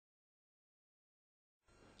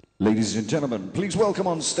Ladies and gentlemen, please welcome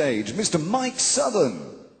on stage Mr. Mike Southon.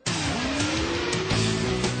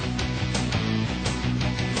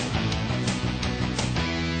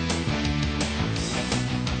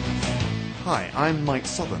 Hi, I'm Mike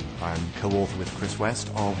Southon. I'm co-author with Chris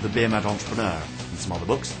West of The Beermat Entrepreneur and some other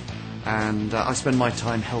books. And I spend my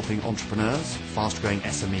time helping entrepreneurs, fast-growing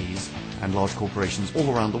SMEs and large corporations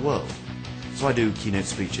all around the world. So I do keynote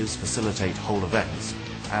speeches, facilitate whole events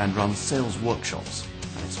and run sales workshops.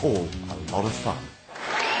 And it's all a lot of fun.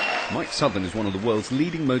 Mike Southon is one of the world's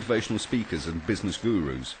leading motivational speakers and business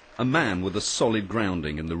gurus, a man with a solid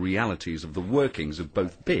grounding in the realities of the workings of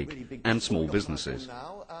both big and small businesses.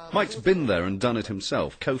 Mike's been there and done it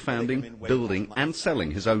himself, co-founding, building and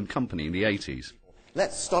selling his own company in the 80s.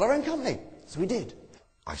 Let's start our own company. So we did.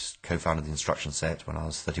 I co-founded the instruction set when I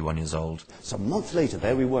was 31 years old. So a month later,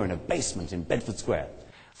 there we were in a basement in Bedford Square.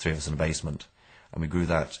 3 of us in a basement. And we grew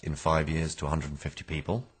that in 5 years to 150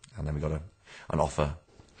 people. And then we got an offer.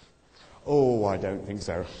 Oh, I don't think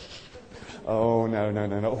so. Oh,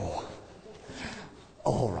 no.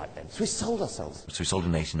 All right then. So we sold ourselves. So we sold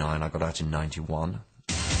in 89. I got out in 91.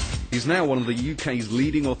 He's now one of the UK's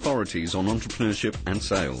leading authorities on entrepreneurship and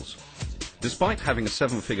sales. Despite having a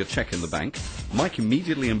 7-figure cheque in the bank, Mike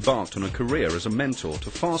immediately embarked on a career as a mentor to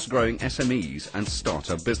fast-growing SMEs and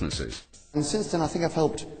start-up businesses. And since then, I think I've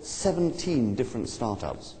helped 17 different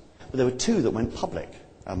startups. But there were 2 that went public,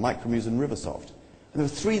 Micromuse and Riversoft. And there were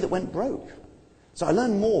 3 that went broke. So I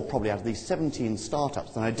learned more probably out of these 17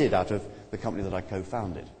 startups than I did out of the company that I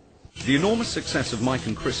co-founded. The enormous success of Mike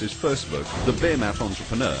and Chris's first book, The Beermat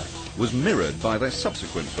Entrepreneur, was mirrored by their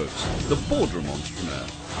subsequent books, The Boardroom Entrepreneur,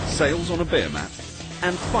 Sales on a Beermat,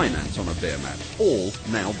 and Finance on a Beermat, all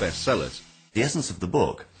now bestsellers. The essence of the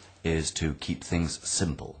book is to keep things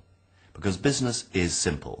simple, because business is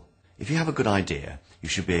simple. If you have a good idea, you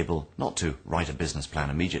should be able not to write a business plan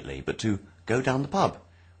immediately, but to go down the pub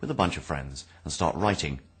with a bunch of friends and start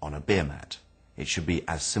writing on a beer mat. It should be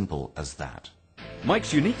as simple as that.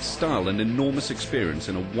 Mike's unique style and enormous experience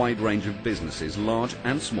in a wide range of businesses, large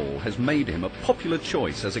and small, has made him a popular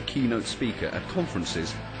choice as a keynote speaker at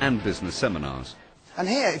conferences and business seminars. And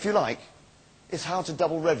here, if you like, is how to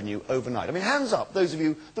double revenue overnight. I mean, hands up, those of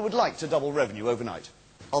you that would like to double revenue overnight.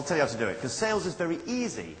 I'll tell you how to do it, because sales is very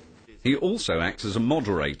easy. He also acts as a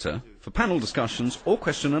moderator for panel discussions or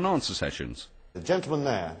question and answer sessions. The gentleman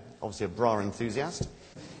there, obviously a bra enthusiast.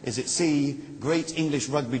 Is it C, Great English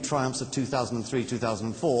Rugby Triumphs of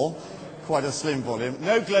 2003-2004? Quite a slim volume.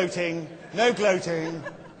 No gloating, no gloating.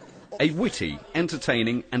 A witty,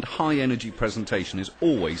 entertaining and high-energy presentation is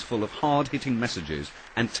always full of hard-hitting messages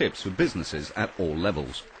and tips for businesses at all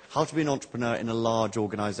levels. How to be an entrepreneur in a large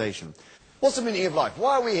organisation. What's the meaning of life?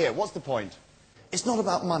 Why are we here? What's the point? It's not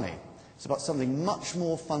about money. It's about something much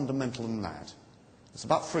more fundamental than that. It's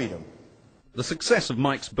about freedom. The success of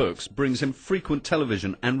Mike's books brings him frequent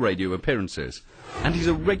television and radio appearances, and he's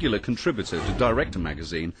a regular contributor to Director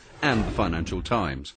magazine and the Financial Times.